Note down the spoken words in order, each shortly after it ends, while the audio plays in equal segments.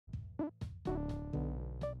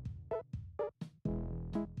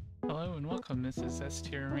Hello and welcome, this is S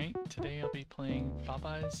Tier Rank. Today I'll be playing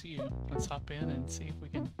Baba Is You. Let's hop in and see if we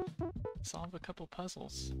can solve a couple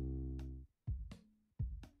puzzles.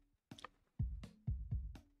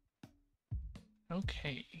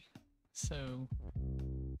 Okay, so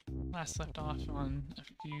last left off on a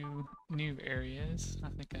few new areas. I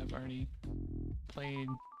think I've already played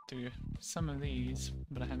through some of these,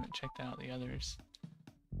 but I haven't checked out the others.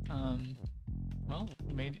 Well,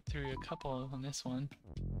 we made it through a couple on this one.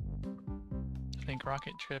 I think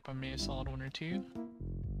Rocket Trip I may have solved one or two.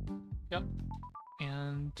 Yep.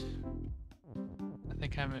 And I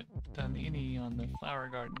think I haven't done any on the flower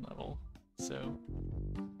garden level. So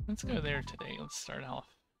let's go there today. Let's start off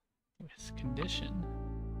with condition.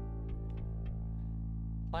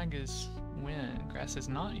 Flag is win. Grass is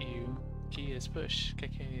not you. Key is push.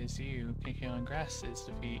 KK is you. KK on grass is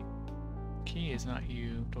defeat. Key is not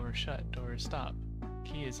you. Door shut. Door is stop.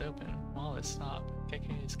 Key is open. Wall is stop.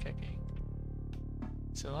 KK is KK.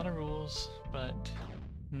 So a lot of rules, but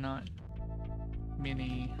not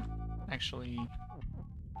many actually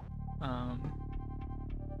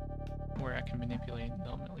where I can manipulate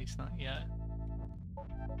them, at least not yet.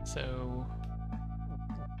 So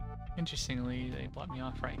interestingly, they blocked me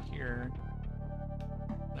off right here.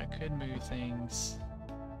 I could move things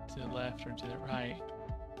to the left or to the right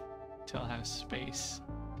till I have space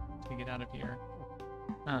to get out of here.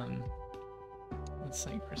 Let's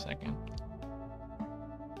think for a second.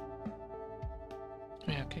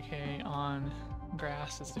 We have KK on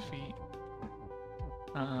grass as defeat.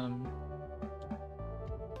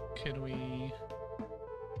 Could we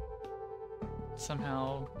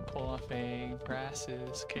somehow pull off a grass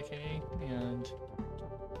as KK and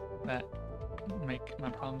that make my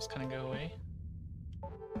problems kind of go away?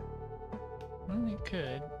 Well, it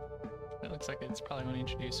could. It looks like it's probably going to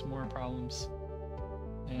introduce more problems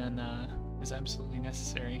than is absolutely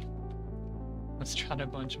necessary. Let's try to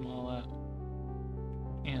bunch them all up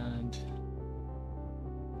and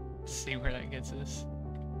see where that gets us.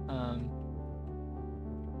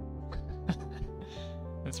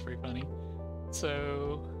 That's pretty funny.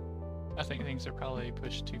 So I think things are probably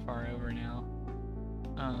pushed too far over now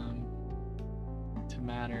to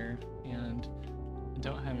matter, and I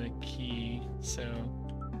don't have a key, so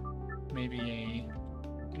maybe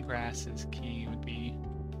a grass's key would be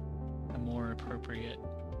a more appropriate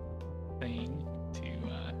thing to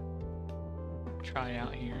try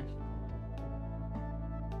out here.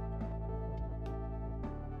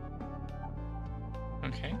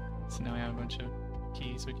 Okay, so now we have a bunch of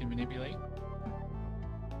keys we can manipulate,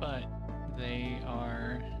 but they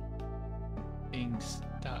are being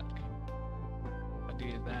stuck. If I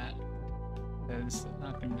do that, because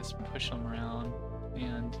I can just push them around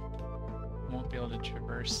and won't be able to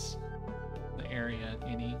traverse the area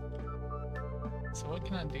any. So what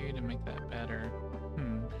can I do to make that better?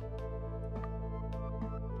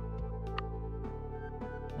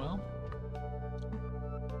 Well,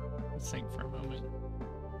 let's think for a moment.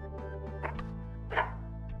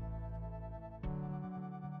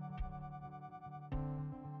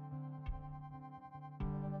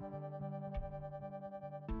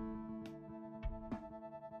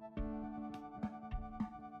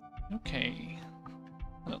 Okay,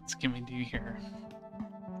 what else can we do here?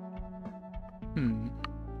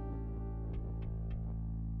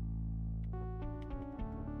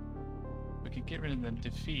 We could get rid of the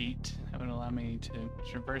defeat. That would allow me to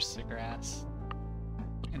traverse the grass.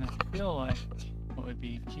 And I feel like what would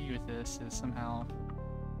be key with this is somehow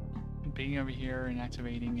being over here and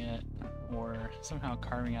activating it, or somehow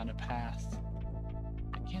carving out a path.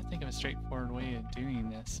 I can't think of a straightforward way of doing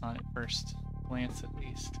this, not at first glance at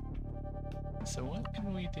least. So what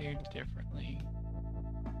can we do differently?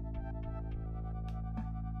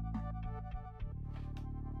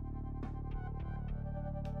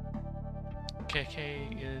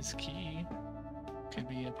 KK is key. Could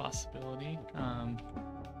be a possibility.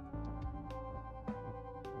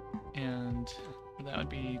 And that would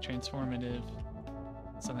be transformative.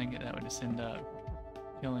 Something that would just end up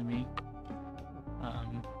killing me.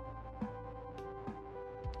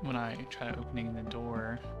 When I try opening the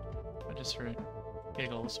door, but just for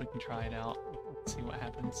giggles, we can try it out, see what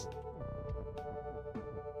happens.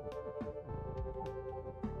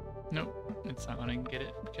 Nope, it's not going to get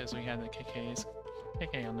it because we have the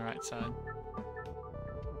KK on the right side.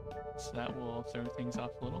 So that will throw things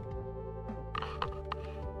off a little.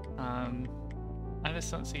 I just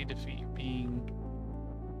don't see defeat being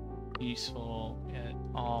useful at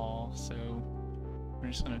all, so we're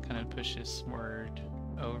just going to kind of push this word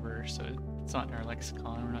over so it's not in our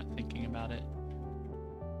lexicon, we're not thinking about it.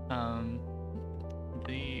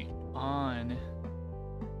 The on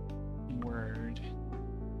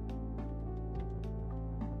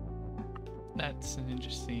That's an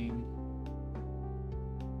interesting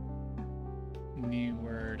new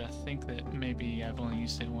word. I think that maybe I've only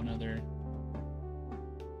used it in one other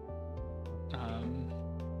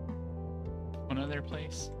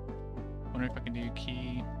place. Wonder if I can do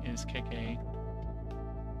key is KK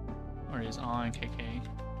or is on KK,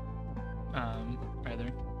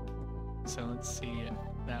 rather. So let's see if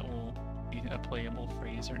that will be a playable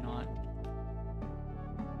phrase or not.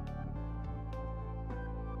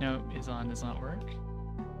 No, is on does not work.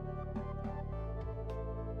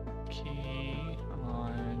 Key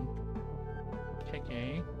on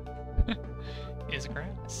KK is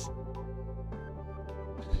grass.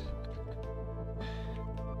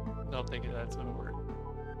 I'll take it that's gonna work.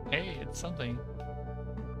 Hey, it's something.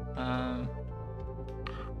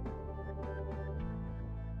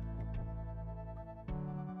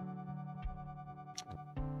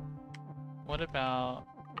 What about...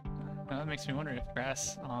 Now that makes me wonder if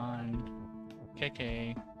grass on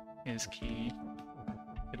KK is key.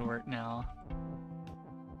 It'll work now.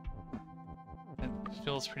 It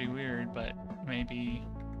feels pretty weird, but maybe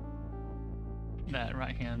that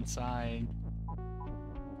right-hand side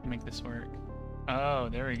make this work. Oh,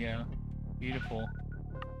 there we go. Beautiful.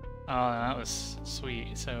 Oh, that was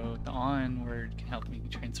sweet. So the on word can help me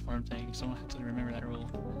transform things. So I don't have to remember that rule.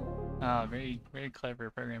 Oh, very, very clever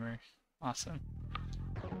programmer. Awesome.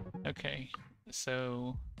 Okay,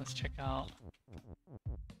 so let's check out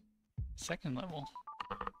second level.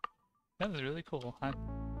 That was really cool. I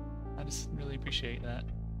just really appreciate that.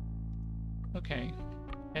 Okay,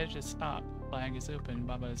 edge is stop. Flag is open.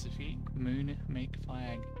 Baba is defeat. Moon make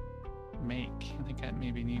flag. Make. I think that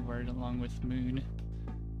may be a new word along with moon.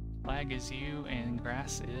 Flag is you and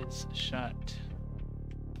grass is shut.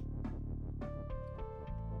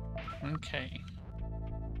 Okay.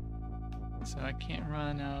 So I can't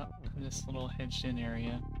run out of this little hedged in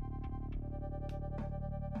area.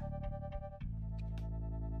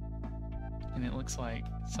 And it looks like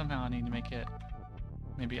somehow I need to make it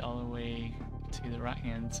maybe all the way to the right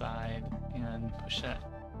hand side and push that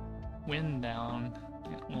wind down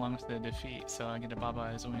along with the defeat. So I get a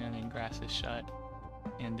Baba is win and grass is shut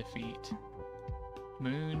and defeat.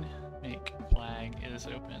 Moon make flag is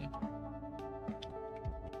open.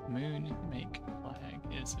 Moon make flag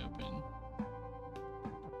is open.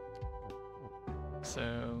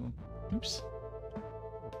 So, oops.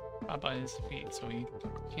 Baba is defeat, so we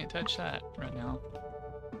can't touch that right now.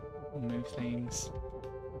 We'll move things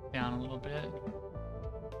down a little bit.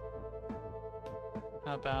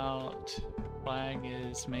 How about flag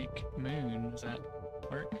is make moon? Does that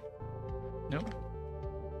work? Nope.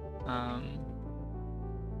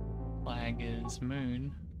 Flag is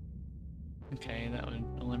moon. Okay, that would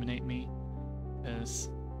eliminate me, because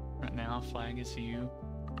right now flag is you.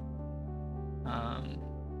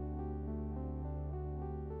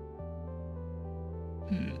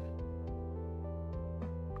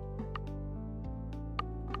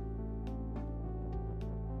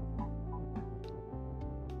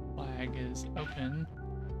 Flag is open.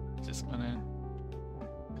 It's just gonna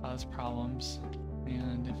cause problems,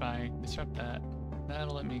 and if I disrupt that,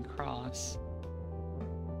 that'll let me cross.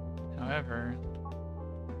 However,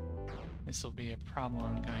 this will be a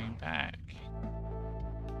problem going back.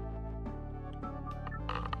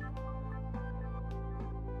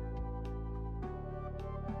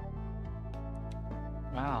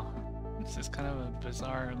 Wow, this is kind of a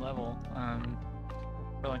bizarre level. I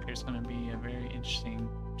feel like there's going to be a very interesting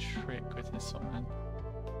trick with this one.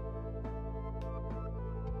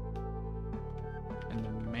 And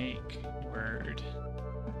the make word.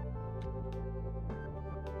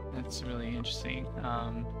 That's really interesting.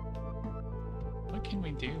 What can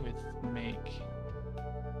we do with make?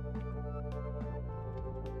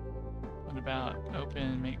 What about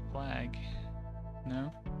open make flag?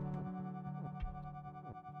 No?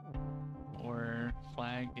 Or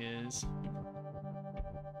flag is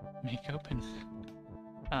make open.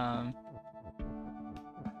 I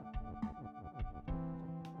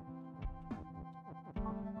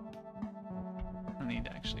need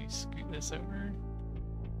to actually scoot this over.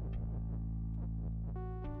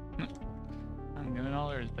 I'm going all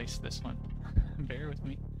over the place with this one. Bear with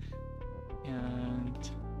me. And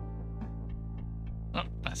oh,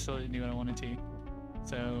 I still didn't do what I wanted to.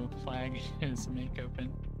 So flag is make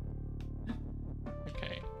open.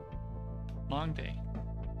 Okay. Long day.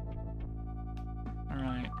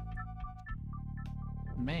 Alright.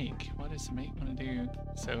 Make. What does make want to do?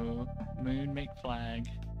 So moon make flag.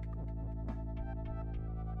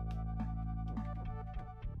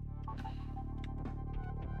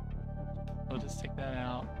 We'll just take that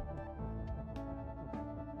out.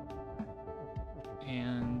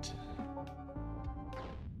 And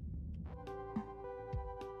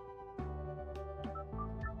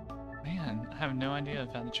Man, I have no idea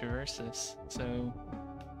of how to traverse this, so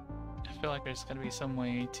I feel like there's gotta be some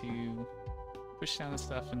way to push down the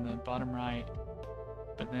stuff in the bottom right,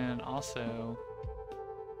 but then also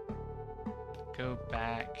go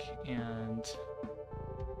back and,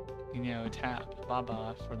 you know, tap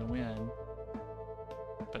Baba for the win.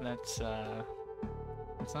 But that's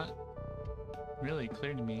it's not really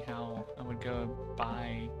clear to me how I would go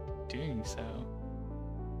by doing so.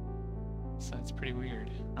 So that's pretty weird.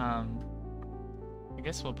 I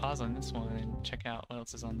guess we'll pause on this one and check out what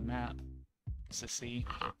else is on the map. Just to see.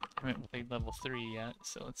 I haven't played level 3 yet,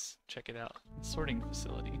 so let's check it out. Sorting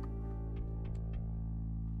facility.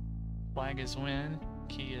 Flag is win,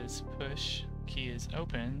 key is push, key is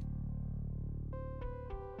open.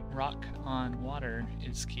 Rock on water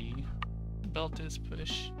is key. Belt is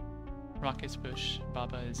push. Rock is push.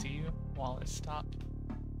 Baba is you. Wall is stop.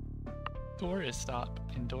 Door is stop.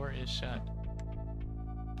 And door is shut.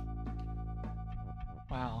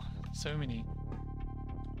 Wow, so many.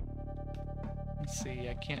 Let's see,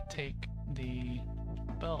 I can't take the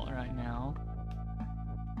belt right now.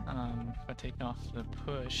 If I take off the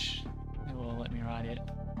push, it will let me ride it.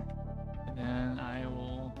 And then I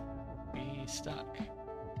will be stuck.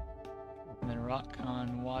 And then rock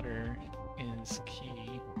on water is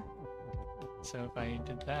key. So if I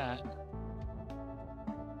did that,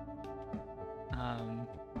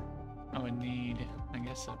 I would need, I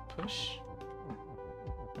guess, a push.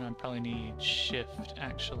 And I'd probably need shift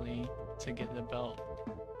actually to get the belt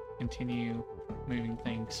continue moving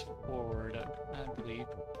things forward, I believe.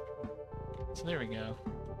 So there we go.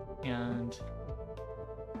 And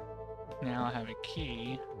now I have a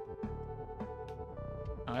key.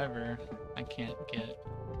 However, I can't get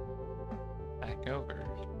back over.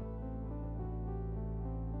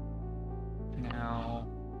 Now,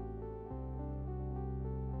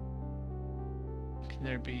 could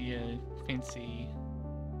there be a fancy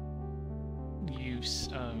use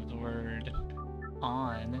of the word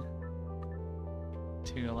on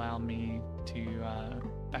to allow me to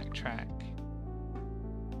backtrack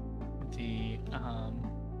the on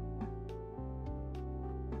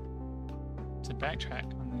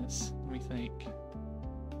this? Let me think.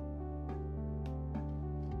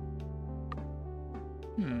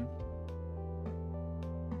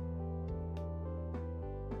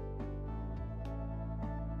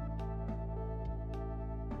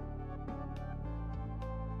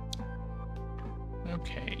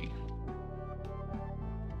 Okay.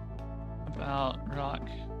 About rock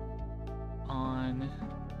on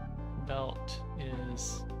belt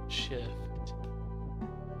is shift.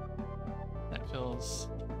 That feels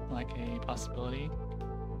like a possibility.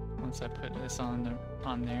 Once I put this on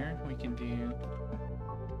there, we can do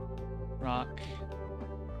rock.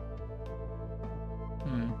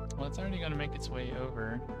 Well, it's already going to make its way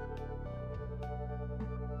over.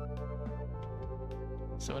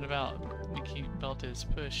 So what about we keep belt is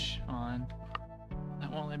push on?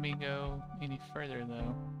 That won't let me go any further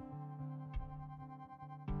though.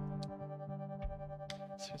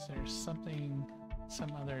 So is there something,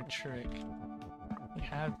 some other trick? We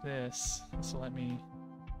have this will let me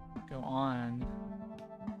go on,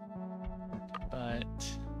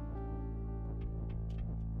 but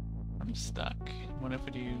I'm stuck. What if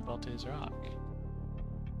we do belt is rock?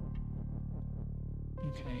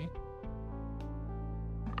 Okay.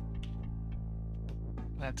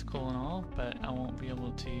 That's cool and all, but I won't be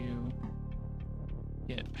able to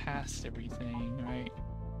get past everything, right?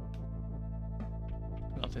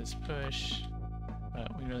 Belt is push,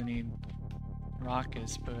 but we really need rock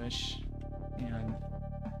is push, and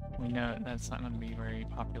we know that's not going to be very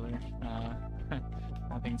popular.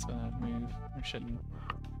 Nothing's going to move, or shouldn't.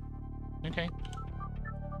 Okay.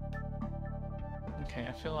 Okay,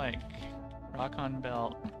 I feel like rock on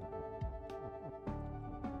belt.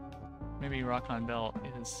 Maybe rock on belt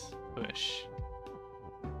is push.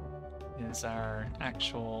 Is our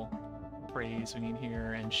actual phrase we need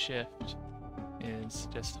here, and shift is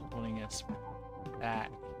just holding us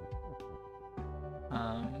back.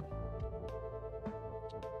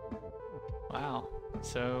 Wow.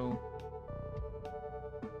 So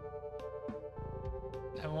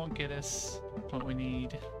that won't get us what we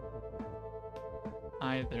need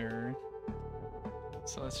either.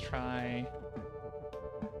 So let's try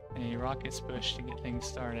a rocket push to get things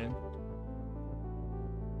started.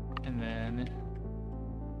 And then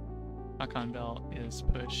rock on belt is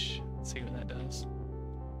push. Let's see what that does.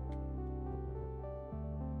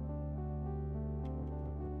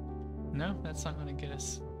 No, that's not going to get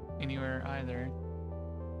us anywhere either.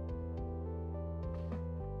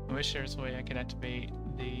 I wish there was a way I could activate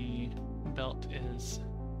the belt is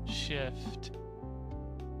shift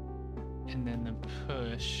and then the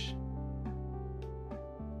push.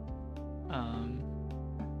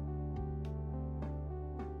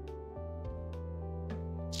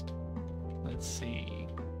 Let's see.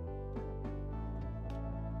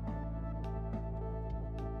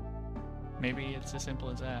 Maybe it's as simple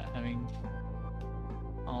as that, having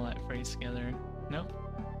all that phrase together. Nope.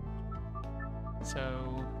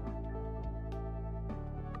 So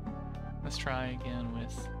let's try again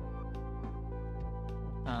with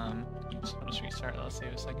oops, I'll just restart. Let's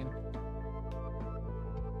save a second.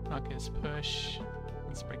 Rock is push.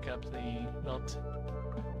 Let's break up the belt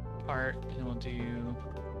part and we'll do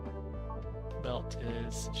belt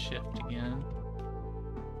is shift again.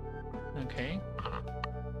 Okay.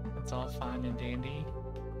 That's all fine and dandy.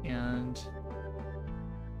 And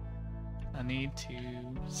I need to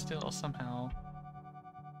still somehow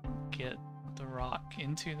get the rock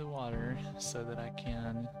into the water so that I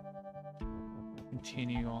can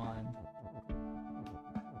continue on.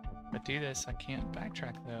 But do this, I can't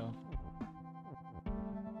backtrack though.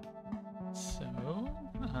 So,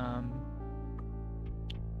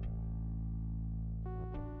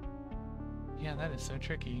 yeah, that is so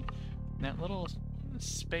tricky. And that little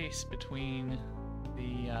space between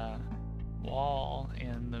the wall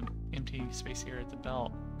and the empty space here at the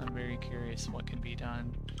belt, I'm very curious what can be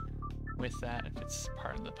done with that if it's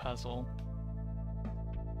part of the puzzle.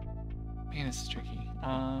 Man, this is tricky.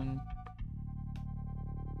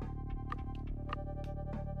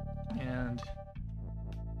 And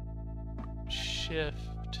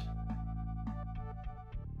shift.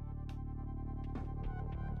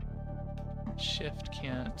 Shift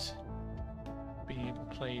can't be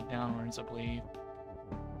played downwards, I believe.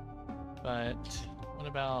 But what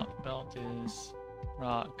about belt is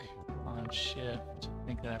rock on shift? I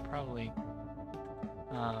think that I probably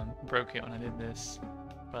broke it when I did this,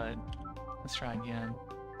 but let's try again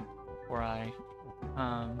before I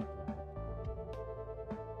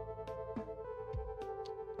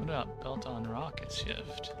what about belt on rock is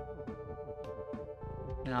shift?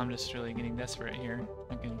 Now I'm just really getting desperate here.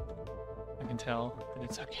 I can tell that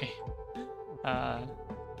it's okay.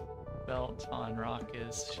 Belt on rock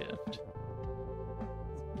is shift.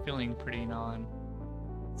 I'm feeling pretty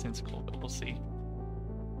nonsensical, but we'll see.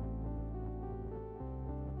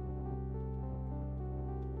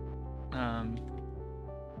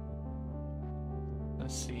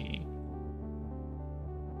 Let's see.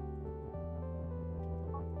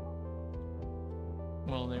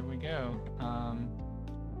 Well, there we go.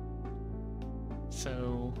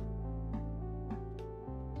 So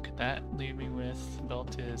could that leave me with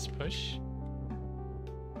belt is push?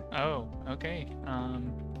 Oh, okay.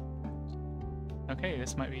 Okay,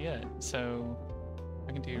 this might be it. So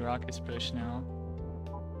I can do rock is push now.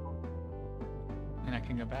 And I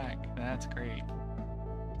can go back. That's great.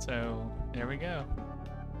 So there we go.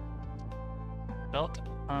 Belt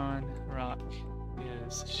on rock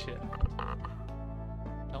is shift.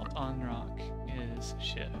 Belt on rock is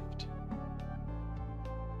shift.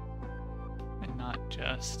 And not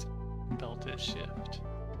just belt is shift.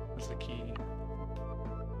 That's the key.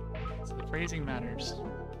 So the phrasing matters.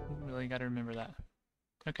 You really gotta remember that.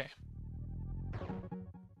 Okay.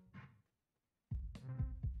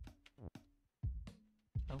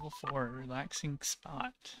 Level 4, relaxing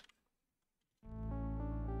spot.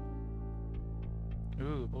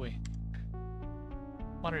 Ooh, boy.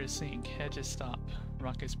 Water is sink, hedge is stop,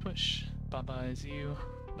 rock is push, Baba is you,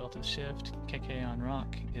 belt is shift, KK on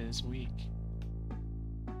rock is weak.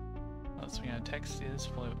 So we have text is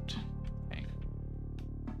float. Okay.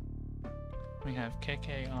 We have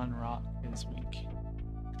KK on rock is weak.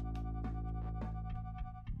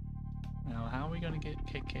 Now how are we going to get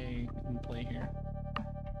KK in play here?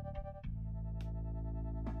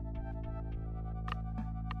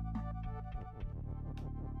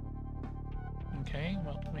 Okay,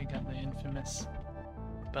 well, we got the infamous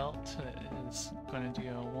belt that is going to do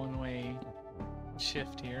a one-way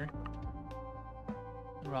shift here.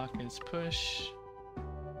 Rock is push.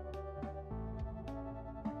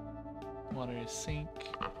 Water is sink.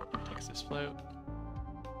 Text is float.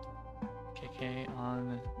 KK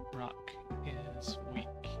on rock is weak.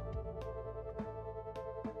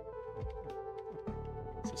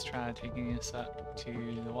 Let's try taking us up to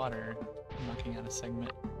the water, knocking out a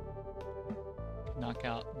segment. Knock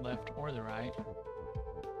out left or the right.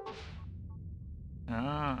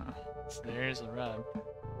 Ah, so there's the rub.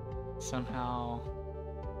 Somehow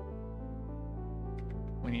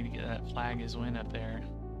we need to get that flag as win up there.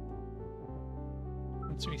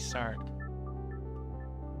 Let's restart.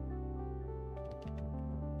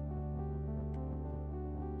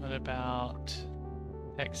 What about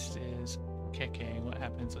text is KK? What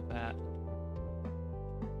happens with that?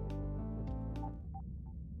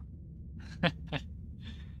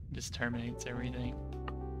 Just terminates everything.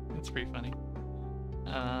 That's pretty funny.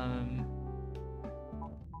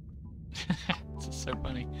 This is so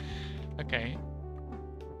funny. Okay.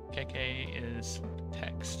 KK is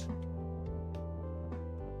text.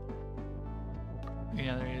 The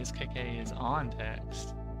other is KK is on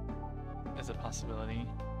text as a possibility.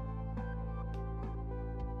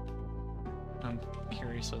 I'm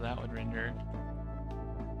curious what that would render.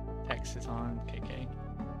 Text is on KK.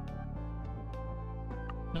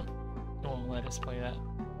 Nope, it won't let us play that.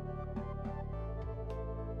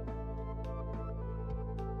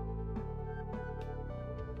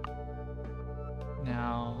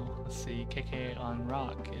 Now, let's see, KK on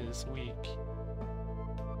rock is weak.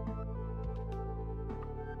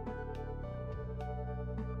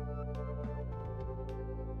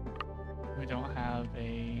 We don't have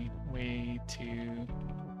a way to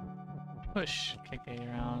push KK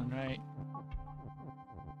around, right?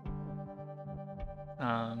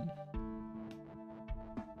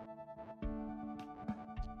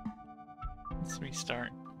 Let's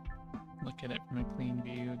restart. Look at it from a clean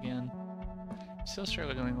view again. Still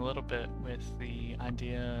struggling a little bit with the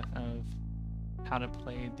idea of how to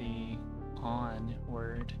play the on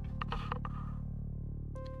word.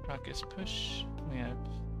 Rock is push. We have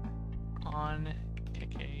on,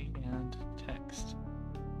 KK, and text.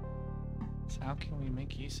 So how can we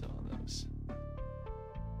make use of all those?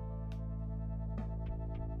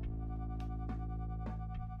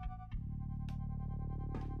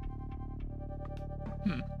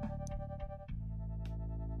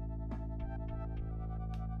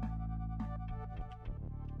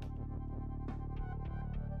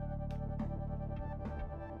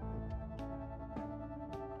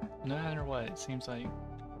 No matter what, it seems like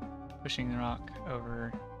pushing the rock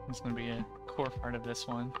over is going to be a core part of this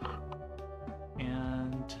one.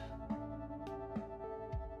 And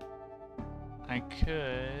I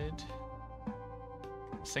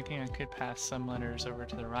was thinking I could pass some letters over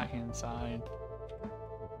to the right hand side,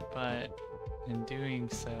 but in doing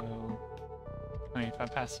so, I mean, if I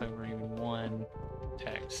pass over even one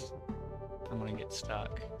text, I'm going to get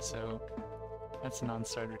stuck. So that's a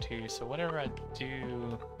non-starter too. So whatever I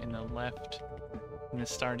do in the left, in the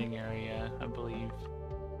starting area, I believe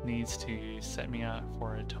needs to set me up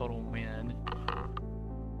for a total win.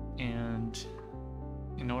 And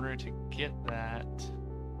in order to get that,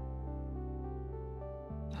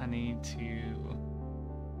 I need to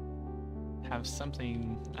have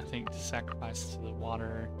something, I think, to sacrifice to the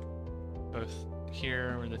water, both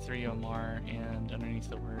here where the 3 of them are and underneath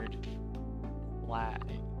the word flat.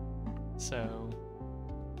 So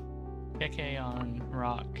KK on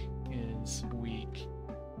rock is weak.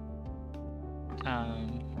 I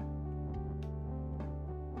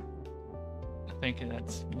think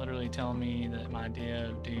that's literally telling me that my idea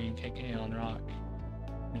of doing KK on rock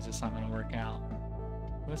is just not going to work out.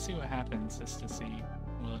 Let's see what happens just to see.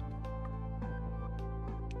 Look,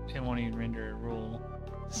 it won't even render a rule.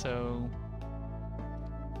 So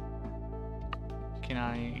can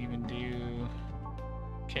I even do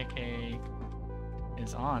KK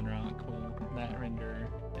is on rock? Will that render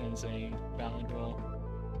as a valid rule?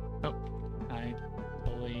 Oh, I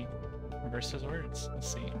totally reversed his words.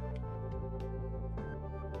 Let's see.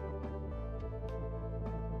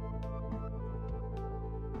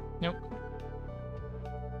 Nope.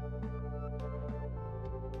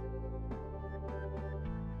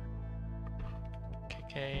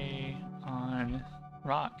 KK on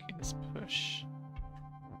rock is push.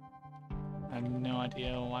 I have no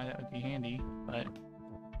idea why that would be handy, but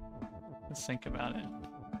let's think about it.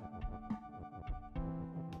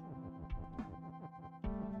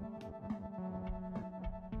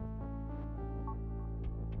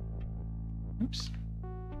 Oops.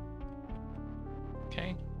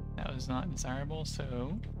 Okay, that was not desirable,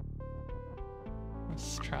 so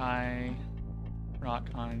let's try rock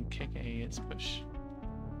on KK as push.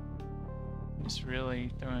 I'm just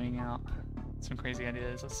really throwing out some crazy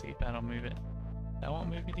ideas. Let's see if that'll move it. That won't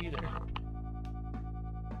move it either.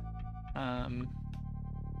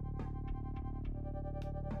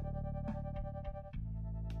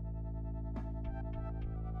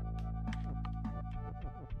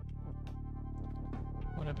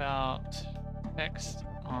 What about text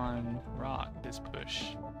on rock is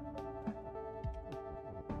push?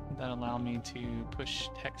 Would that allow me to push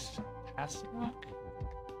text past the rock?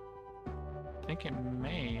 I think it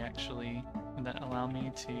may actually. Would that allow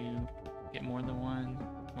me to get more than one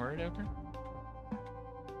word over?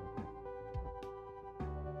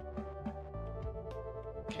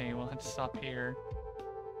 Okay, we'll have to stop here.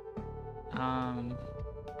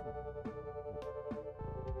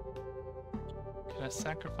 Could I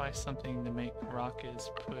sacrifice something to make Rocket's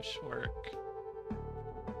push work.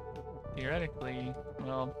 Theoretically,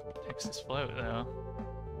 well, Texas float though.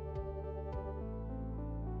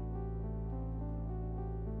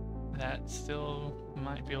 That still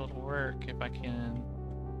might be able to work if I can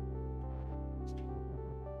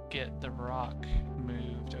get the rock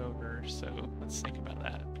moved over, so let's think about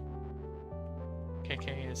that.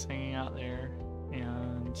 KK is hanging out there,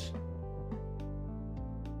 and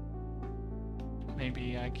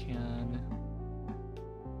maybe I can,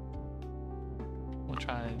 we'll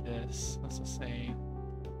try this, let's just say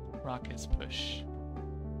Rocket's push.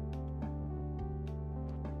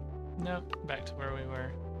 Nope, back to where we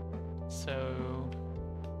were. So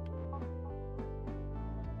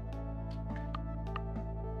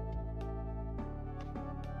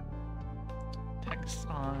text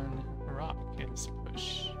on rock is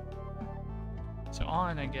push. So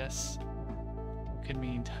on, I guess, could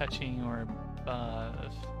mean touching or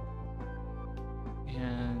above.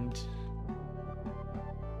 And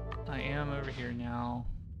I am over here now.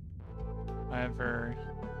 However,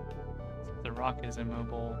 the rock is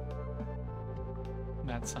immobile.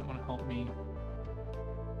 That's not going to help me.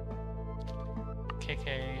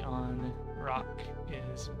 KK on rock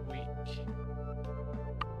is weak.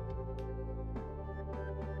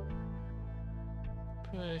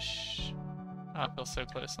 Push. Oh, I feel so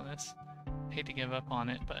close on this. I hate to give up on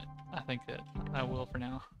it, but I think that I will for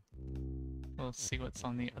now. We'll see what's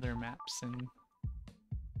on the other maps and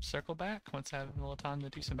circle back once I have a little time to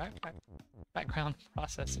do some background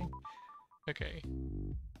processing. Okay.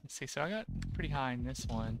 Let's see, so I got pretty high in this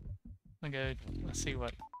one. Let's see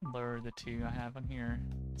what lower the two I have on here.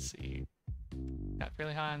 Let's see. Got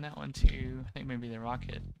fairly high on that one too. I think maybe the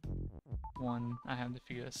rocket one I have the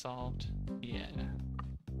few solved. Yeah.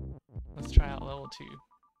 Let's try out level 2.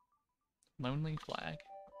 Lonely Flag.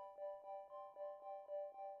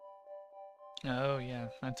 Oh yeah,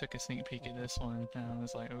 I took a sneak peek at this one and I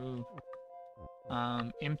was like, ooh.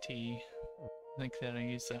 Empty. I think that I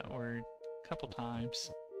used that word a couple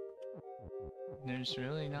times. There's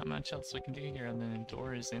really not much else we can do here other than the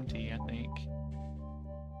door is empty, I think.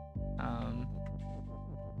 And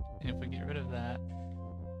if we get rid of that,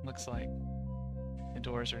 looks like the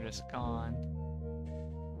doors are just gone.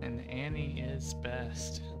 And Annie is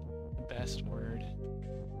best. The best word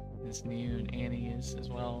is new, and Annie is as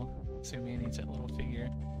well. Assume Annie's that little figure.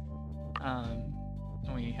 And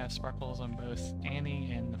we have sparkles on both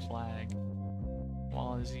Annie and the flag.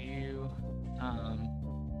 While is you,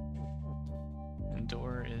 and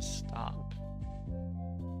door is stop.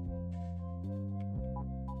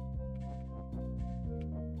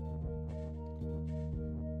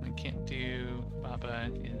 I can't do Baba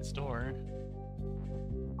is door.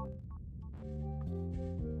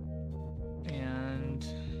 And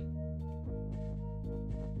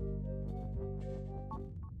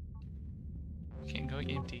can't go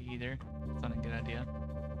empty either. It's not a good idea.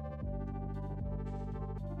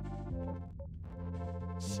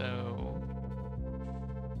 So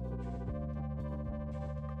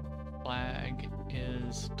flag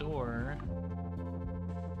is door.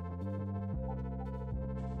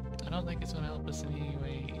 I don't think it's going to help us in any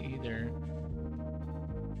way either.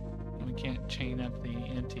 We can't chain up the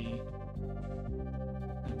empty,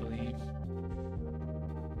 I believe.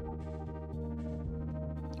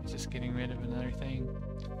 It's just getting rid of another thing.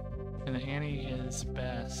 And the Annie is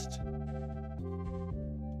best.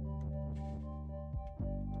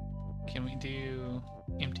 Can we do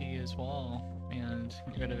empty as wall and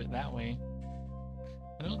get rid of it that way?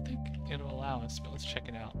 I don't think it'll allow us, but let's check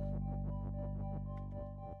it out.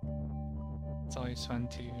 It's always fun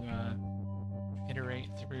to iterate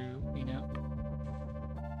through, you know?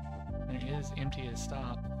 There is empty as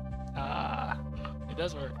stop. Ah, it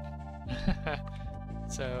does work.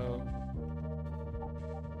 So,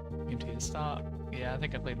 empty as stop. Yeah, I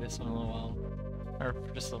think I played this one a little while. Or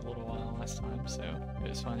for just a little while last time, so it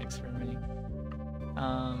was fun experimenting.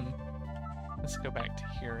 Let's go back to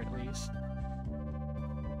here at least.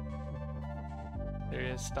 There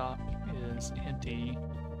is stop is empty.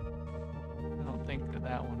 I don't think that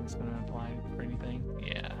that one is going to apply for anything.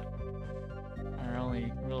 Yeah. Our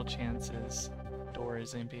only real chance is door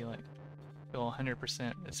is empty. Like, feel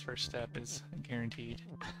 100% this first step is guaranteed.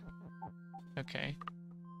 Okay.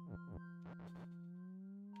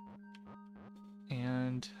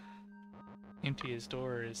 And empty his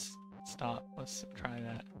door is stop. Let's try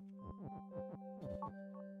that.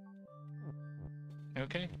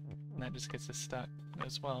 Okay, and that just gets us stuck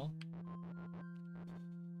as well.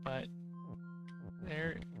 But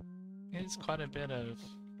there is quite a bit of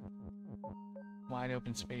wide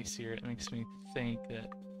open space here. It makes me think that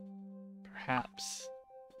perhaps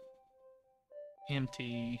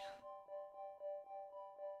empty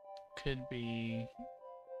could be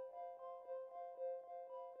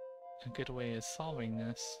a good way of solving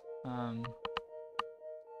this.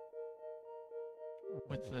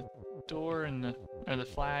 With the door and the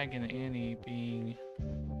flag and Annie being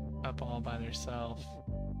up all by themselves,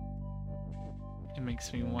 it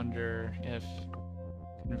makes me wonder if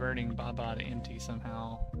converting Baba to empty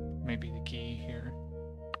somehow may be the key here.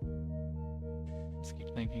 Let's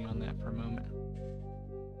keep thinking on that for a moment.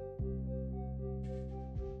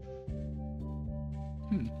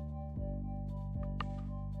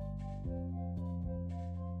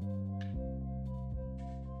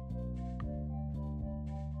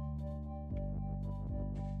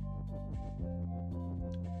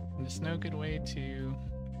 There's no good way to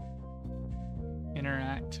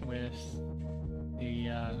interact with the,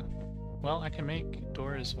 well, I can make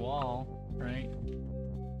Dora's wall, right?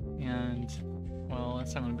 And, well,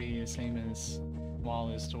 that's not going to be the same as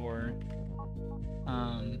wall as door.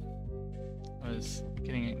 I was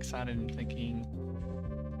getting excited and thinking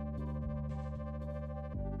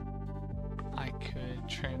I could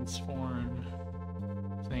transform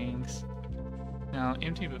things. Now,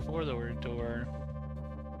 empty before the word door.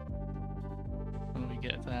 When we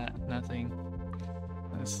get that, nothing.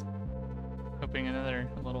 I was hoping another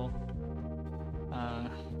little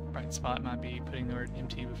bright spot might be putting the word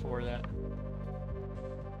empty before that.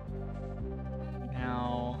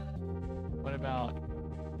 Now, what about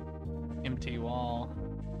empty wall?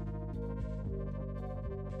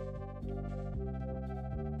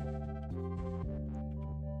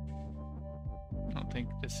 I don't think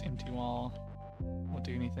this empty wall will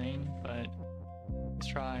do anything, but let's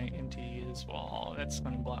try empty as wall. That's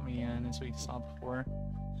going to block me in, as we saw before.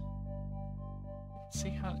 See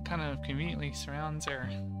how it kind of conveniently surrounds our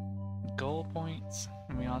goal points,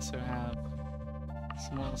 and we also have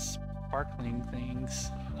some little sparkling things.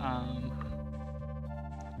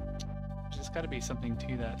 There's got to be something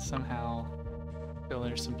to that somehow. I feel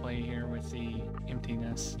there's some play here with the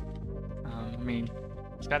emptiness. I mean,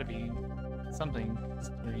 there's got to be something.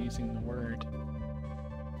 They're using the word.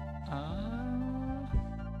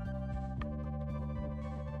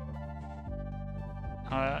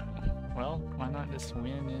 Well, why not just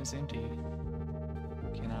win is empty?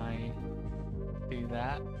 Can I do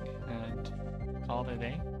that and call it a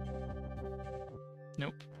day?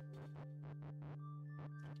 Nope.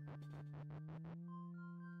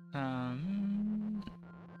 And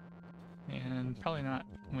probably not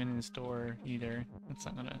win his door either. That's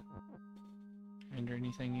not gonna render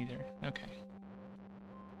anything either. Okay.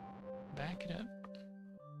 Back it up.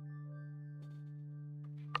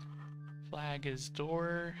 Flag is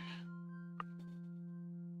door.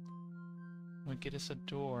 Would get us a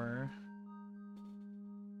door.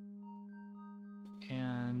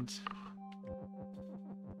 And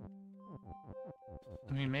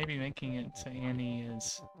I mean, maybe making it to Annie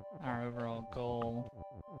is our overall goal.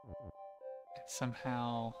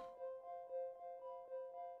 Somehow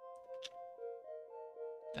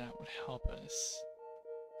that would help us.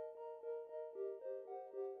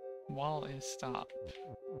 Wall is stopped.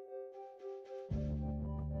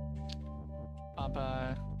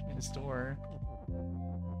 Baba is door.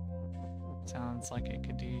 Sounds like it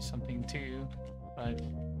could do something too, but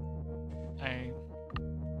I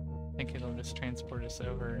think it'll just transport us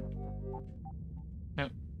over.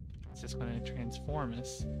 Nope, it's just going to transform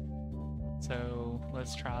us. So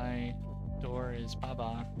let's try door is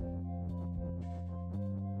Baba.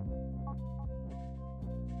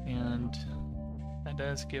 And that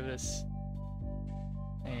does give us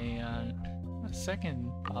a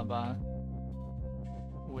second Baba,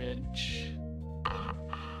 which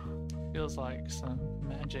feels like some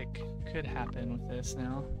magic could happen with this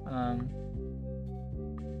now.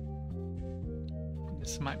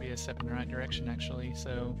 This might be a step in the right direction actually.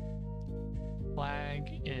 So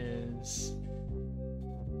flag is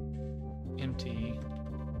empty.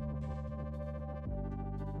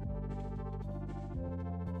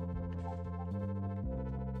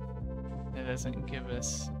 It doesn't give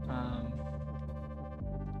us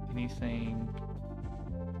anything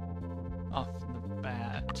off the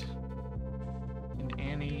bat. And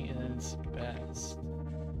Annie is best.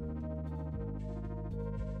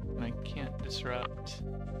 And I can't disrupt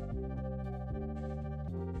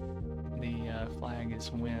the flag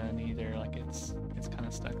is win either, like it's kind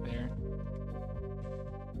of stuck there.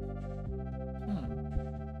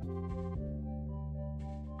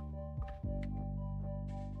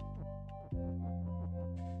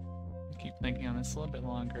 Keep thinking on this a little bit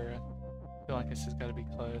longer. I feel like this has got to be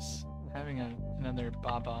close. Having another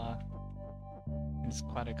Baba is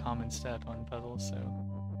quite a common step on puzzles, so...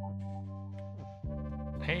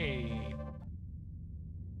 Hey!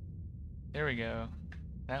 There we go.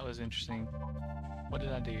 That was interesting. What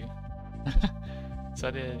did I do? So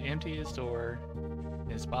I did empty his door,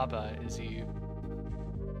 is Baba, is you.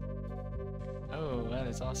 Oh, that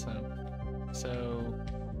is awesome. So...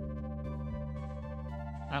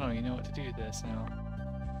 I don't even know what to do with this now.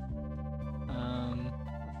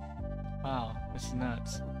 Wow, this is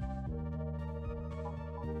nuts.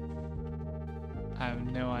 I have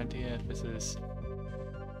no idea if this is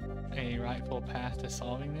a rightful path to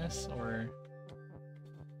solving this, or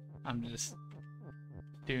I'm just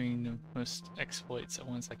doing the most exploits at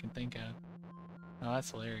once I can think of. Oh,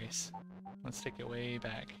 that's hilarious. Let's take it way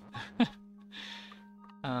back.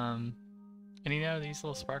 And you know, these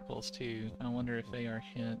little sparkles too, I wonder if they are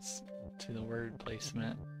hints to the word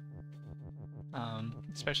placement.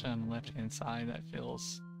 Especially on the left-hand side, that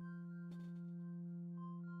feels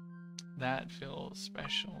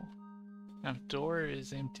special. Now, if door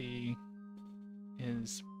is empty,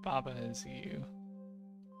 is Baba is you.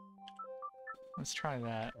 Let's try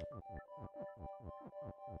that.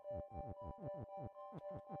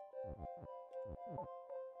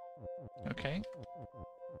 Okay.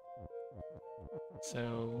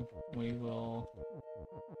 So we will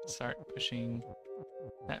start pushing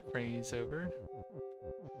that phrase over.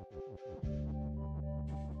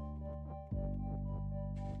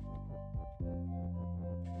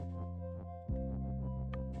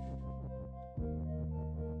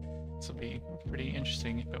 This will be pretty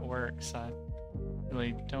interesting if it works. I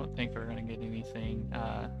really don't think we're going to get anything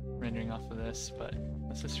rendering off of this, but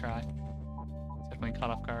let's just try. Definitely caught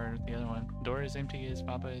off guard with the other one. Door is empty, is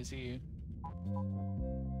Baba is you.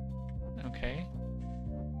 Okay.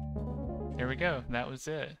 There we go. That was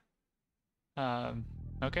it.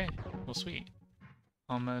 Okay. Well, sweet.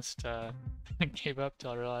 Almost gave up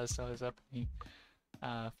till I realized I was up in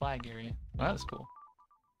the flag area. Well, that was cool.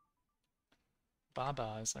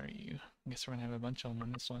 Babas are you? I guess we're gonna have a bunch of them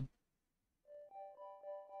on this one.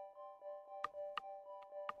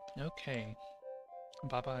 Okay.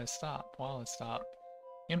 Baba is stop. Wall is stop.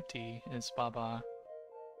 Empty is Baba.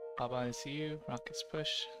 Baba is you. Rock is push.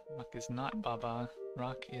 Rock is not Baba.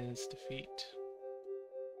 Rock is defeat.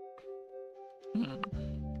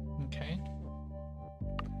 Okay.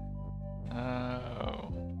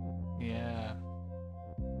 Oh. Yeah.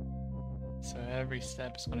 So every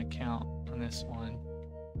step is going to count on this one.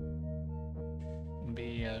 And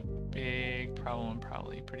be a big problem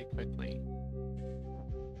probably pretty quickly.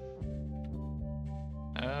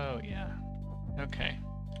 Oh, yeah. Okay.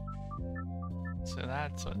 So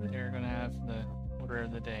that's what they're going to have the order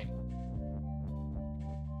of the day.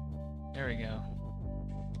 There we go.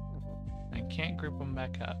 I can't group them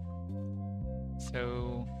back up.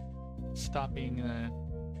 So stopping the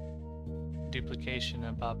duplication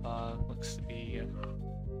of Baba looks to be a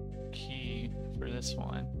key for this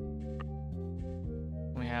one.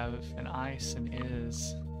 We have an ice and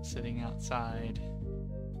is sitting outside.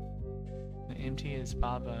 The empty is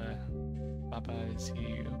Baba. Baba is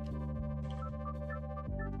you.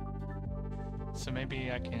 So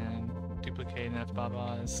maybe I can duplicate enough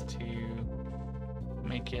Babas to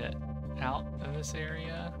make it out of this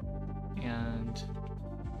area, and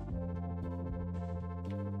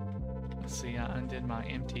let's see, I undid my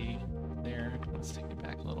empty there. Let's take it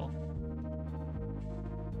back a little.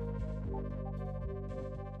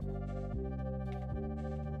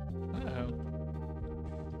 Uh-oh.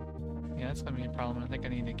 Yeah, that's gonna be a problem. I think I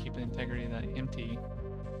need to keep the integrity of that empty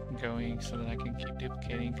going so that I can keep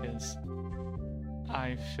duplicating, because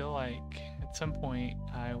I feel like at some point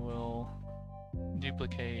I will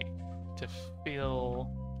duplicate to fill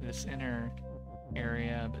this inner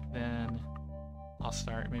area, but then I'll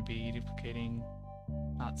start maybe duplicating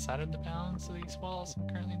outside of the bounds of these walls I'm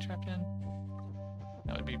currently trapped in.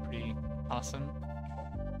 That would be pretty awesome.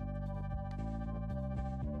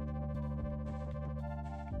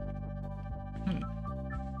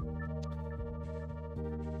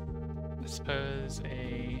 I suppose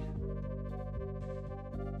a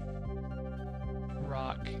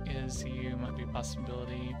rock is you might be a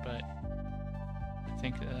possibility, but I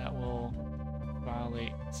think that will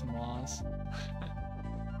violate some laws.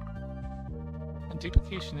 And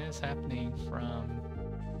duplication is happening from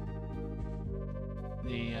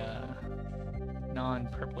the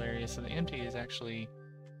non-purple area, so the empty is actually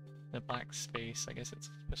the black space. I guess it's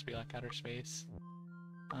supposed to be like outer space.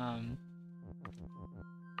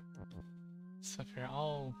 So if you're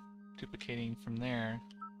all duplicating from there,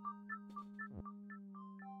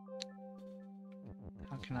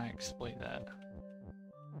 how can I exploit that?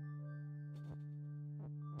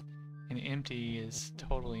 And empty is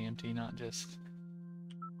totally empty, not just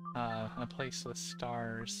a place with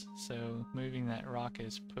stars. So moving that rock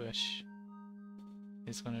as push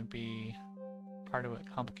is going to be part of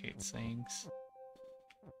what complicates things.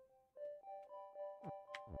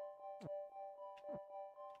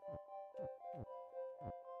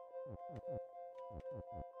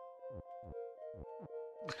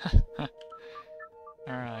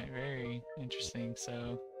 Alright, very interesting.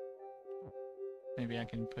 So maybe I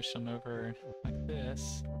can push them over like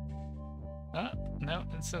this. Oh, no,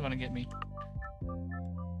 it's still gonna get me.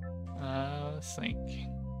 Let's think.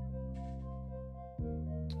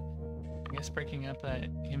 I guess breaking up that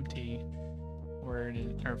empty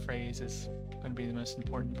word or phrase is gonna be the most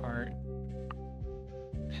important part.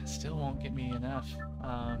 It still won't get me enough.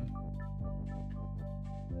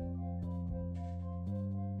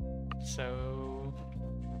 So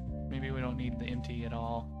maybe we don't need the empty at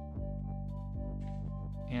all.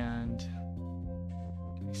 And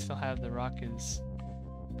we still have the rock is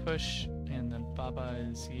push and the Baba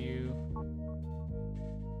is you.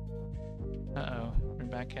 Uh-oh, we're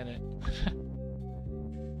back at it.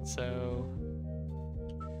 So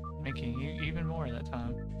making you even more that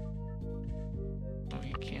time.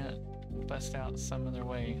 We can't bust out some other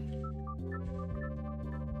way.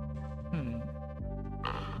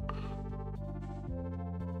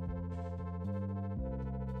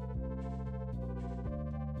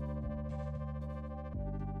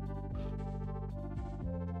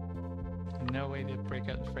 No way to break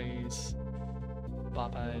up the phrase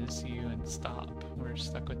Baba is you and stop. We're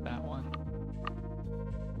stuck with that one.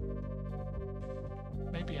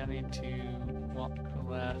 Maybe I need to walk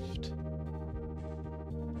left.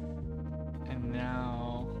 And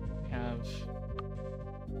now we have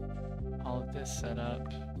all of this set up.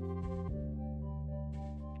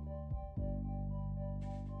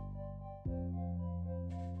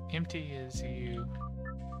 Empty is you.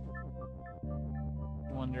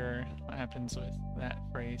 Wonder what happens with that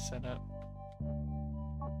phrase set up.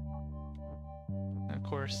 And of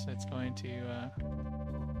course, it's going to,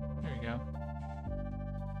 there we go.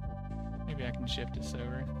 Maybe I can shift this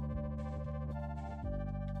over.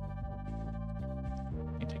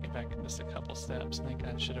 Let me take it back just a couple steps. I think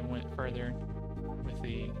I should have went further with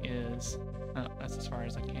the is. Oh, that's as far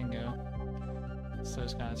as I can go. So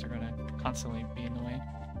those guys are going to constantly be in the way.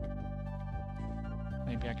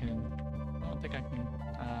 Maybe I can, I don't think I can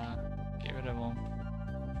get rid of them.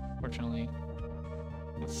 Fortunately,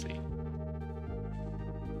 let's see.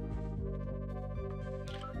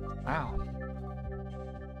 Wow.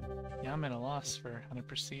 Yeah, I'm at a loss for how to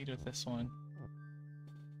proceed with this one.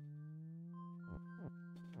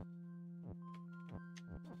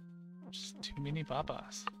 Just too many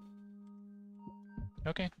Babas.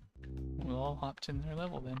 Okay, we'll all hop to their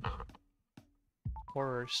level then.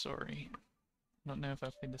 Horror story. Don't know if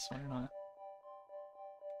I played this one or not.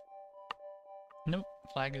 Nope.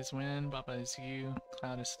 Flag is win, Baba is you,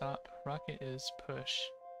 cloud is stop, rocket is push.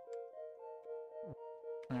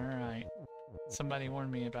 Alright. Somebody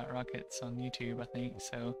warned me about rockets on YouTube, I think,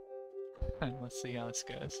 so let's see how this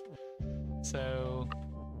goes. So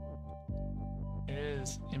it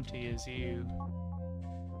is empty as you.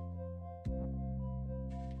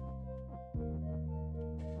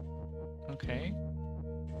 Okay.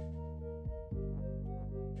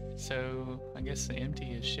 So, I guess the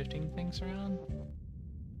empty is shifting things around?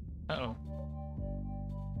 Uh-oh.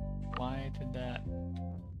 Why did that?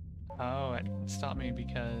 Oh, it stopped me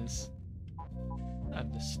because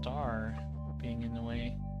of the star being in the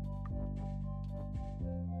way.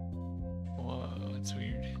 Whoa, that's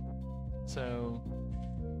weird. So,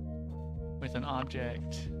 with an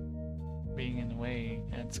object being in the way,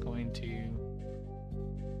 it's going to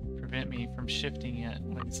prevent me from shifting it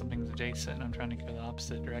when something's adjacent and I'm trying to go the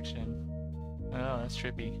opposite direction. Oh, that's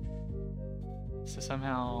trippy. So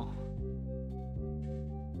somehow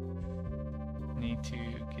I need to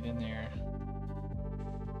get in there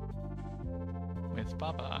with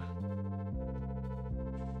Baba.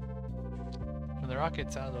 Well, the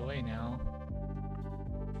rocket's out of the way now.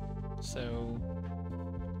 So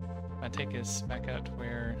if I take us back up to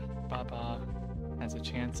where Baba has a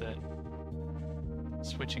chance at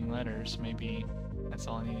switching letters, maybe that's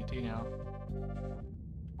all I need to do now.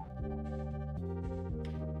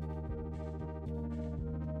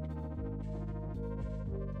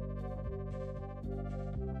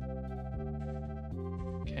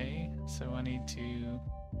 Okay, so I need to,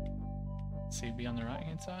 let's see, be on the right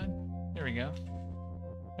hand side. There we go.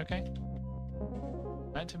 Okay.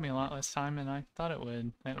 That took me a lot less time than I thought it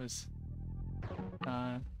would. That was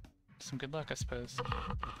some good luck, I suppose.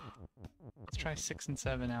 Let's try 6 and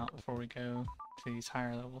 7 out before we go to these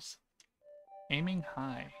higher levels. Aiming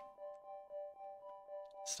high.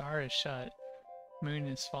 Star is shut. Moon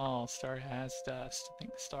is fall. Star has dust. I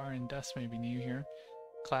think star and dust may be new here.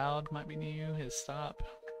 Cloud might be new. Is stop.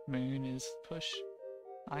 Moon is push.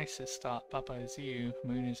 Ice is stop. Papa is you.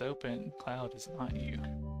 Moon is open. Cloud is not you.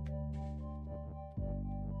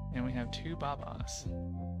 And we have 2 Babas.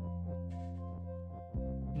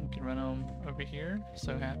 We can run them over here.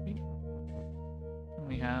 So happy. And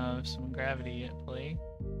we have some gravity at play.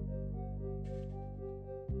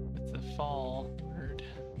 With the fall word.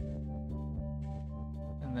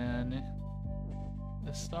 And then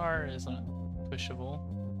the star is pushable.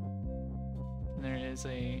 And there is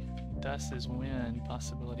a dust is wind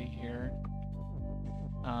possibility here.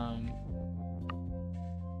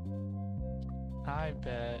 I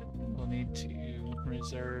bet we'll need to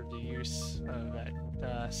reserve the use of that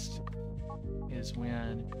dust is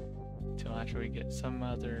wind till after we get some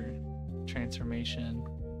other transformation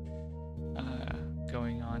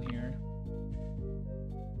going on here.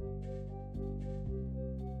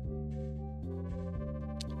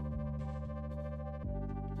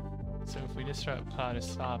 So if we disrupt cloud to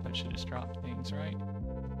stop, it should just drop things, right?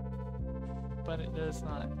 But it does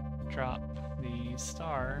not drop the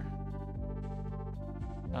star.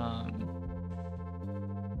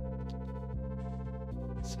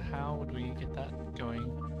 So how would we get that going?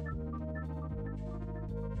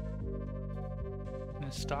 And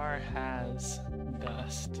the star has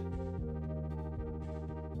dust.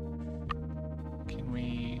 Can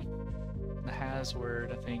we... The has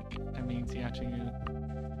word, I think, that means you have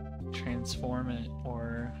to transform it,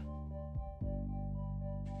 or...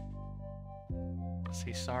 Let's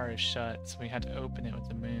see, star is shut, so we had to open it with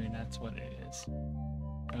the moon, that's what it is.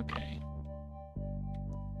 Okay.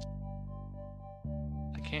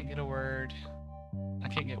 I can't get a word. I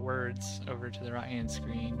can't get words over to the right-hand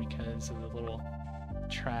screen because of the little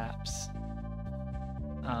traps.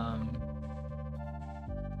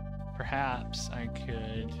 Perhaps I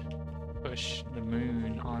could push the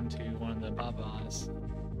moon onto one of the Babas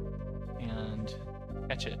and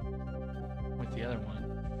catch it with the other one.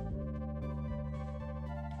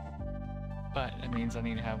 But it means I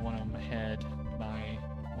need to have one of them ahead by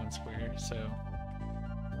 1 square, so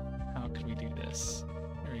how could we do this?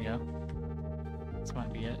 There we go. This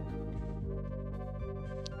might be it.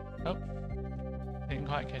 Oh, didn't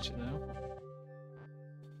quite catch it though.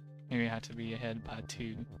 Maybe I have to be ahead by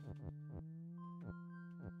 2.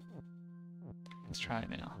 Let's try it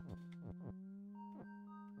now.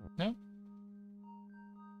 Nope.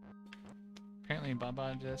 Apparently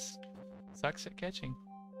Baba just sucks at catching.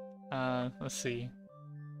 Let's see.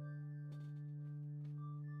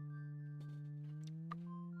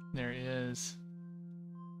 There is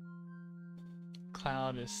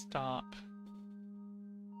cloud is stop.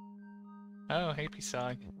 Oh, hey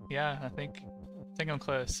Pisag. Yeah, I think I'm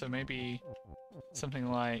close. So maybe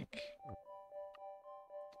something like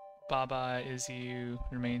Baba is you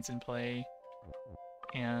remains in play,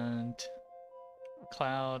 and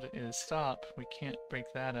cloud is stop. We can't break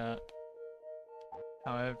that up.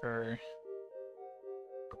 However,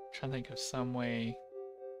 I'm trying to think of some way.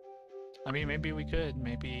 I mean, maybe we could.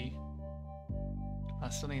 Maybe I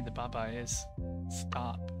still need the Baba is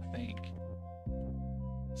stop, I think.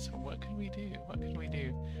 So what could we do? What could we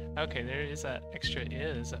do? Okay, there is that extra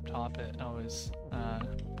is up top that I was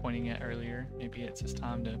pointing at earlier. Maybe it's just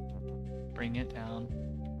time to bring it down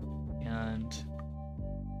and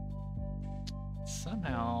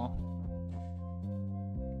somehow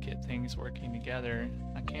get things working together.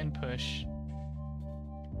 I can push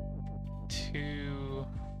 2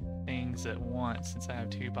 things at once since I have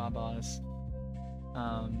 2 Babas.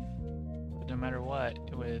 But no matter what,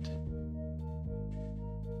 it would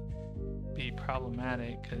be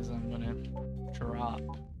problematic because I'm gonna drop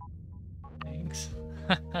things.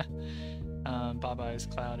 Baba's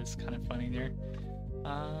cloud is kind of funny there.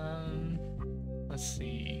 Let's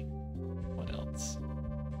see. What else?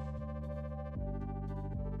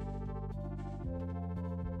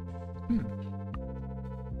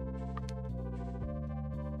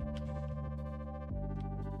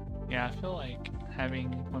 Yeah, I feel like having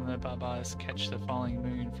one of the Babas catch the falling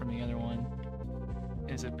moon from the other one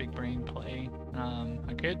is a big brain play.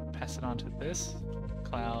 I could pass it on to this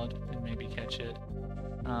cloud and maybe catch it.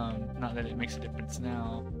 Not that it makes a difference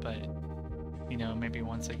now, but you know, maybe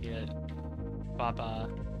once I get Baba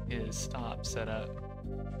is stop set up,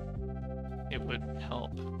 it would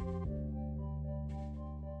help.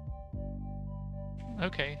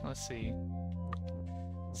 Okay, let's see.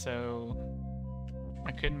 So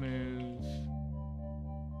I could move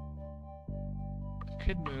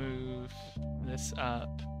this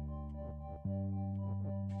up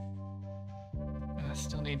I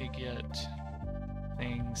still need to get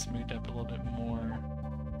things moved up a little bit more.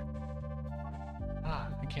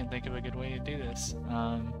 I can't think of a good way to do this.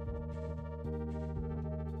 No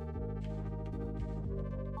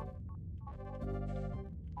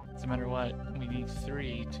matter what, we need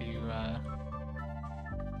 3 to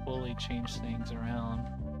fully change things around.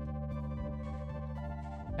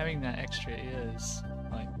 Having that extra is,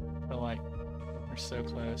 like, I feel like we're so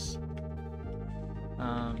close.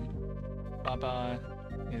 Baba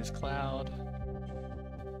is cloud.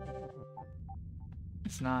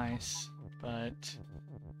 It's nice, but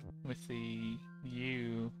with the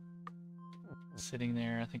U sitting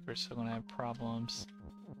there, I think we're still gonna have problems.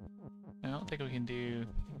 I don't think we can do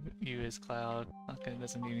U is cloud. Okay, it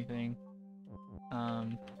doesn't do anything.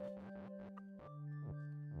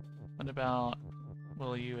 What about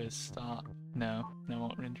will U is stop? No, that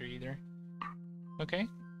won't render either. Okay.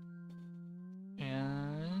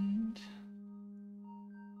 And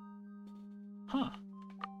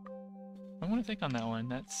I want to think on that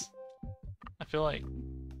one. I feel like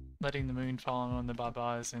letting the moon fall on the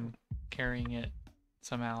Babas and carrying it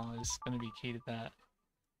somehow is going to be key to that.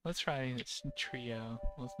 Let's try this trio.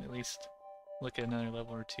 Let's at least look at another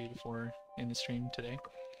level or 2 before in the stream today.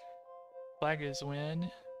 Flag is win,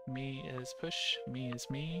 me is push, me is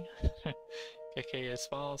me, KK is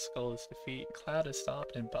fall, skull is defeat, cloud is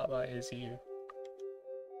stopped, and Baba is you.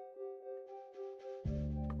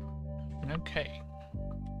 Okay.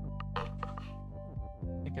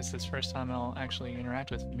 I guess this first time I'll actually interact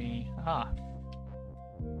with me.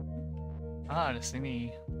 Just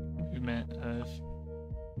any movement of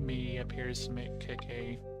me appears to make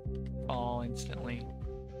KK fall instantly.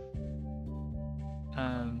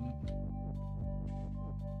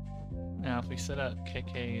 Now if we set up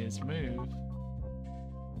KK as move,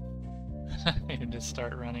 and just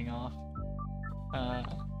start running off.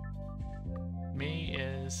 Me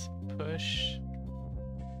is push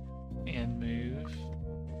and move.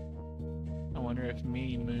 I wonder if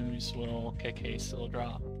me moves, will KK still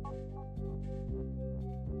drop?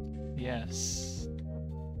 Yes.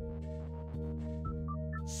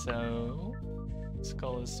 So,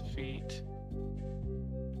 skull is defeat.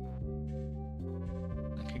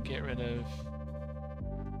 I could get rid of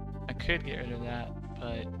that,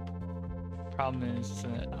 but problem is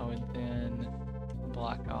that I would then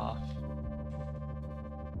block off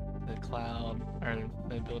the cloud, or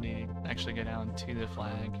the ability to actually go down to the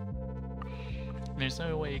flag. And there's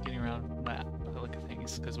no way of getting around that by the look of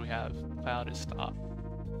things, because we have cloud to stop.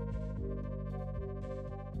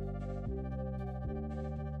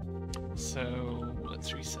 So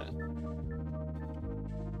let's reset.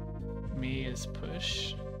 Me is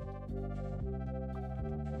push.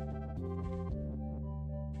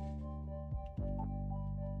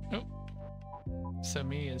 Oh. So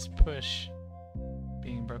me is push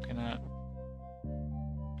being broken up.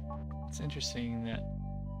 It's interesting that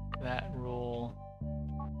that rule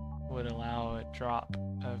would allow a drop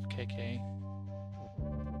of KK.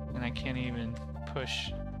 And I can't even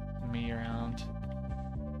push me around.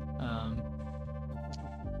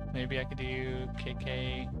 Maybe I could do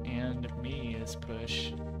KK and me as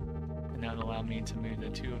push, and that would allow me to move the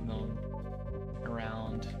 2 of them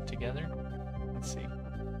around together. Let's see.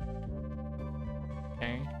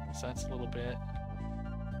 Okay, so that's a little bit.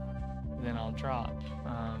 Then I'll drop.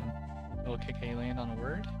 Will KK land on a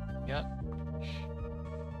word? Yep.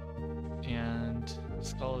 And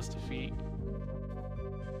skull is defeat.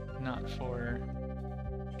 Not for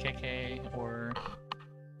KK or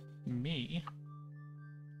me.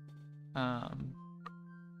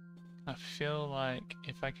 I feel like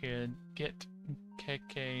if I could get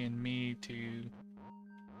KK and me to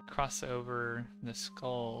cross over the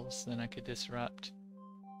skulls, then I could disrupt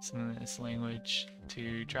some of this language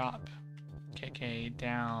to drop KK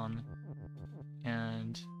down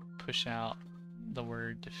and push out the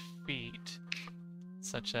word defeat,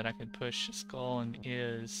 such that I could push skull and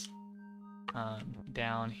is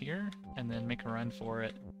down here and then make a run for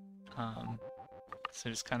it. So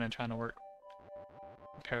just kind of trying to work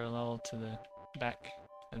parallel to the back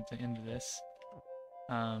at the end of this.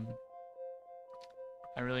 I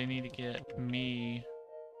really need to get me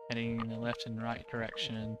heading in the left and right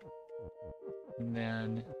direction, and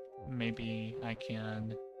then maybe I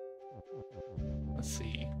can, let's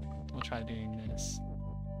see, we'll try doing this.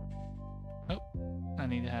 Oh, I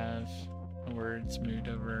need to have the words moved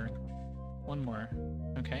over one more.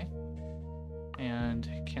 Okay. And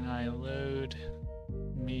can I load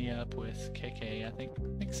me up with KK? I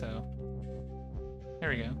think so. There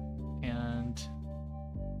we go. And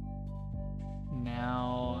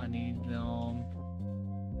now I need them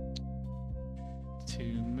to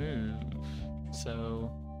move.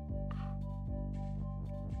 So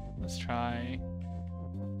let's try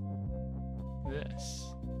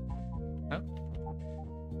this. Oh,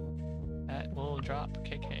 that will drop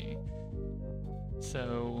KK.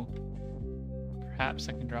 So perhaps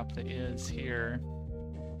I can drop the is here.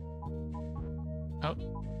 Oh,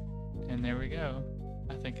 and there we go.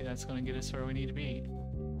 I think that's going to get us where we need to be.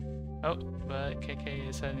 Oh, but KK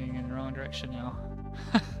is heading in the wrong direction now.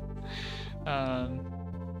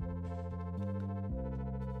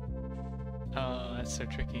 Oh, that's so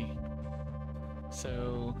tricky.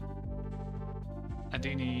 So I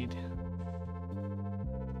do need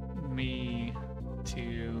me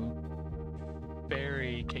to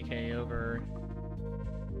ferry KK over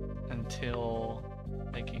until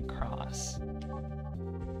they can cross,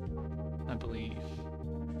 I believe.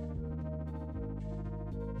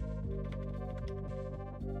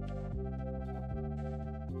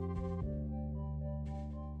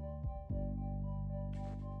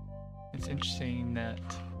 It's interesting that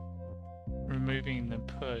removing the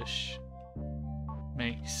push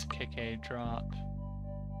makes KK drop.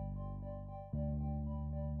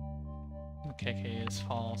 KK is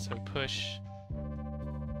fall, so push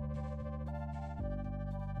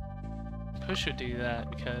would do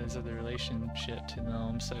that because of the relationship to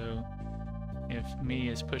them. So if me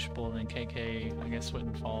is pushable, then KK I guess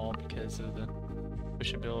wouldn't fall because of the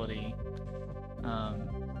pushability.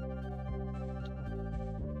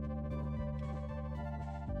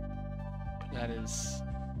 That is...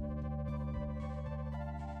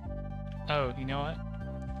 Oh, you know what?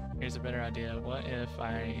 Here's a better idea. What if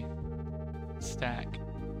I stack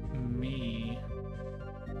me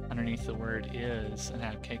underneath the word is and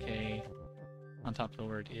have KK on top of the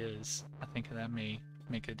word is? I think that may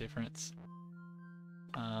make a difference.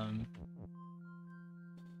 I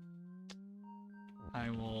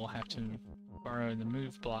will have to borrow the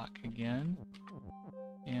move block again.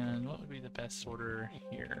 And what would be the best order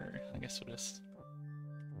here? I guess we'll just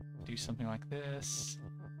do something like this.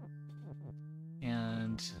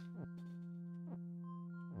 And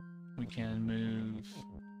we can move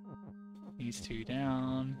these two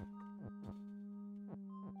down.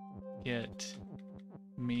 Get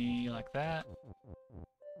me like that.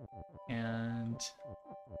 And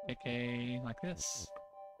KK like this.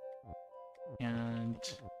 And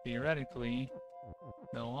theoretically,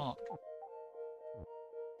 they'll walk.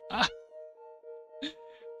 Ah!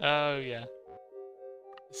 Oh yeah.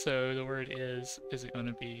 So the word is it going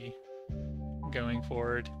to be going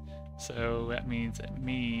forward? So that means that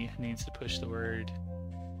me needs to push the word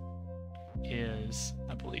is,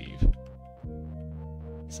 I believe.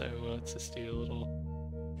 So let's just do a little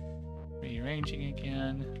rearranging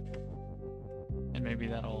again, and maybe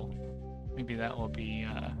that will be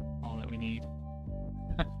all that we need.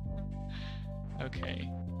 Okay,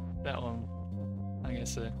 that one. I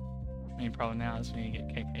guess the main problem now is we need to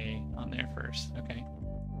get KK on there first. Okay,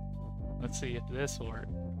 let's see if this will work.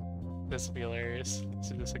 This will be hilarious.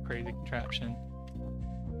 So this is a crazy contraption.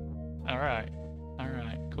 Alright,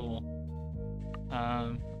 cool.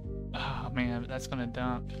 Oh man, but that's gonna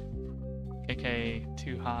dump KK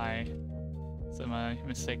too high. So my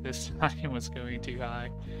mistake this time was going too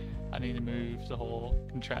high. I need to move the whole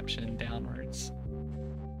contraption downwards.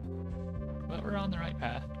 But we're on the right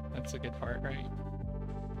path. That's a good part, right?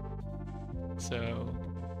 So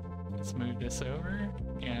let's move this over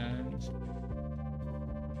and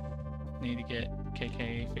need to get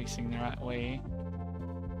KK facing the right way.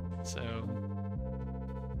 So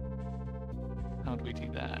how do we do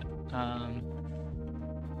that?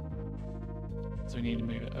 So we need to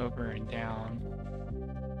move it over and down.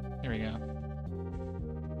 There we go.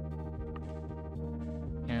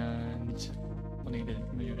 And we'll need to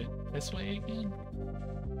move it this way again.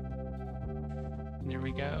 There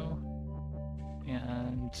we go.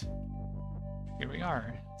 And here we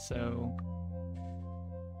are. So,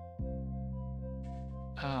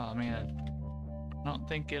 oh man, I don't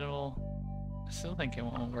think I still think it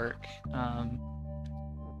won't work.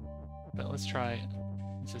 But let's try it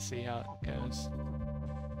to see how it goes.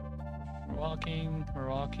 We're walking,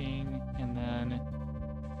 and then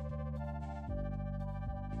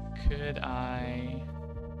could I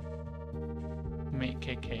make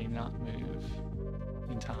KK not move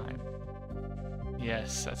in time?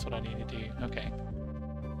 Yes, that's what I need to do. Okay.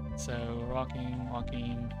 So we're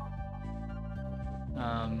walking.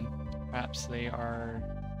 Perhaps they are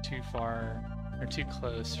too far or too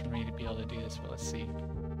close for me to be able to do this, but let's see.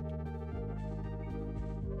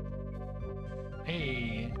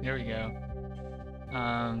 Hey, there we go.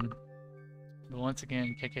 But once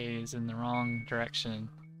again, KK is in the wrong direction.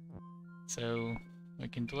 So we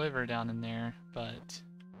can deliver down in there, but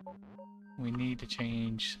we need to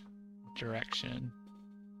change direction.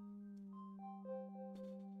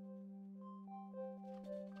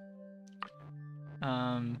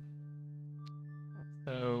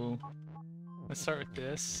 So let's start with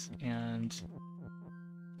this, and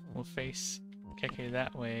we'll face KK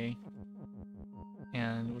that way,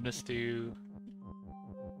 and we'll just do...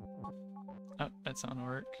 Oh, that's not gonna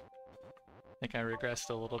work. I think I regressed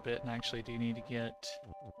a little bit, and I actually do need to get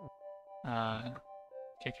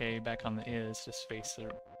KK back on the is, just face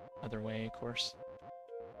the other way, of course.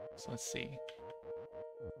 So let's see.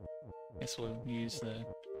 Guess we'll use the...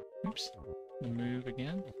 Oops. The move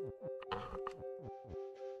again.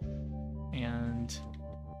 And...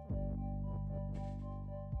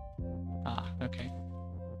 okay.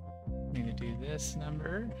 Need to do this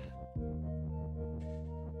number.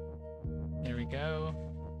 There we go.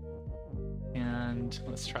 And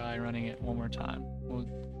let's try running it one more time. We'll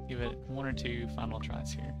give it 1 or 2 final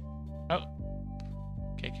tries here. Oh!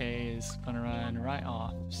 KK is gonna run right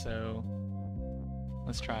off, so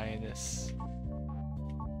let's try this.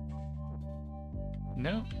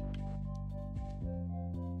 No.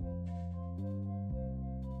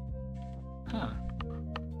 Huh.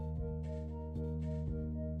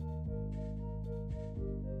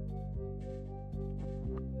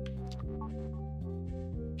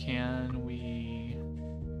 Can we...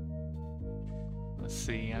 Let's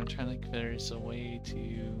see, I'm trying to think if there's a way to...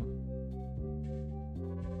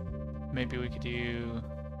 Maybe we could do...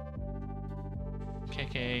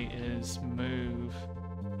 KK is move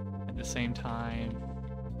at the same time.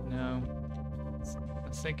 No. I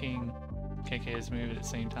was thinking KK is move at the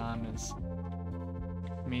same time as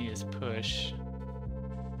me is push.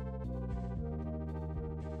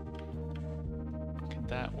 Could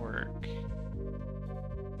that work?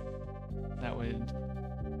 That would...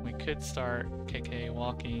 We could start KK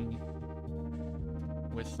walking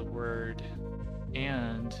with the word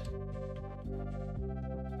and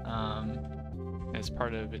as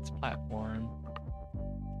part of its platform.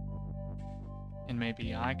 And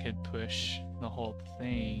maybe I could push the whole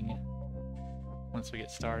thing once we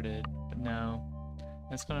get started, but no.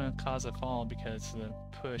 That's going to cause a fall because the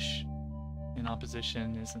push in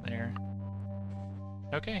opposition isn't there.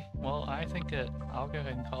 Okay, well I think that I'll go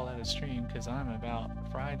ahead and call that a stream because I'm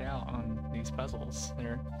about fried out on these puzzles.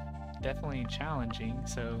 They're definitely challenging,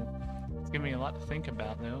 so it's giving me a lot to think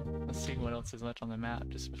about though. Let's see what else is left on the map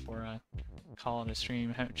just before I call it a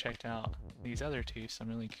stream. I haven't checked out these other two, so I'm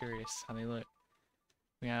really curious how they look.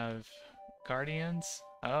 We have Guardians.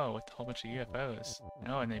 Oh, with a whole bunch of UFOs.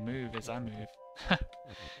 Oh, and they move as I move.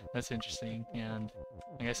 That's interesting, and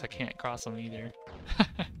I guess I can't cross them either.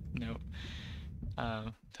 Nope.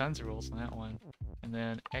 Tons of rules on that one. And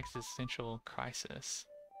then Existential Crisis.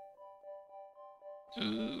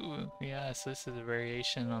 Ooh, yes, this is a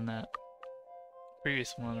variation on that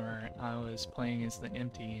previous one where I was playing as the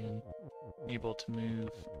empty and able to move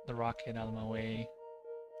the rocket out of my way.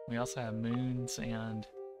 We also have moons and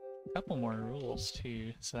a couple more rules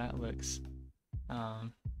too, so that looks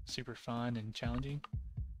super fun and challenging.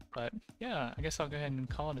 But yeah, I guess I'll go ahead and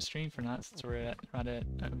call it a stream for now since we're at right at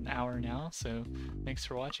an hour now. So thanks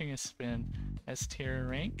for watching. It's been S tier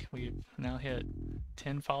rank. We've now hit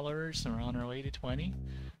 10 followers and we're on our way to 20.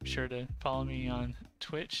 Be sure to follow me on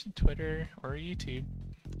Twitch, Twitter, or YouTube.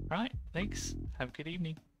 Alright, thanks. Have a good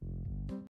evening.